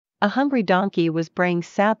A hungry donkey was braying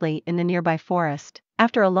sadly in the nearby forest.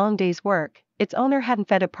 After a long day's work, its owner hadn't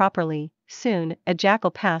fed it properly. Soon, a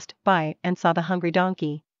jackal passed by and saw the hungry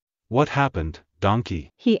donkey. What happened,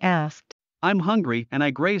 donkey? He asked. I'm hungry and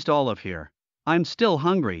I grazed all of here. I'm still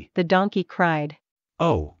hungry, the donkey cried.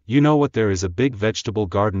 Oh, you know what, there is a big vegetable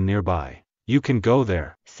garden nearby. You can go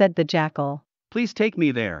there, said the jackal. Please take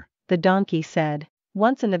me there, the donkey said.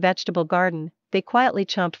 Once in the vegetable garden, they quietly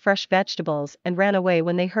chomped fresh vegetables and ran away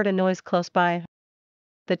when they heard a noise close by.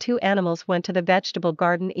 The two animals went to the vegetable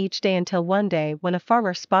garden each day until one day when a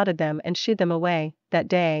farmer spotted them and shooed them away. That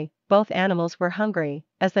day, both animals were hungry.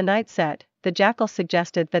 As the night set, the jackal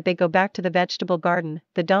suggested that they go back to the vegetable garden.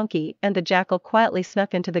 The donkey and the jackal quietly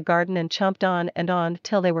snuck into the garden and chomped on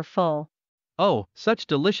till they were full. Oh, such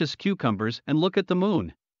delicious cucumbers, and look at the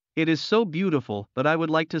moon. It is so beautiful that I would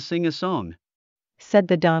like to sing a song, said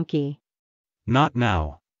the donkey. Not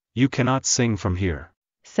now. You cannot sing from here,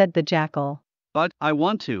 said the jackal. But I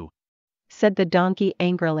want to, said the donkey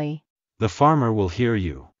angrily. The farmer will hear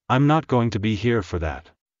you. I'm not going to be here for that,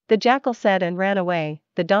 the jackal said and ran away.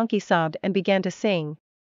 The donkey sobbed and began to sing.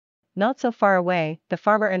 Not so far away, the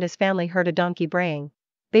farmer and his family heard a donkey braying.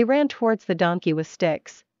 They ran towards the donkey with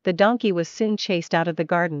sticks. The donkey was soon chased out of the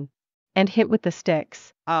garden and hit with the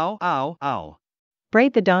sticks. Ow, ow, ow,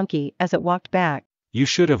 brayed the donkey as it walked back. You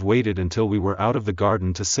should have waited until we were out of the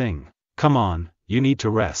garden to sing. Come on, you need to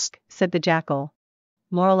rest, said the jackal.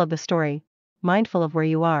 Moral of the story: mindful of where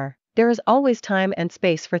you are. There is always time and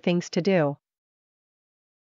space for things to do.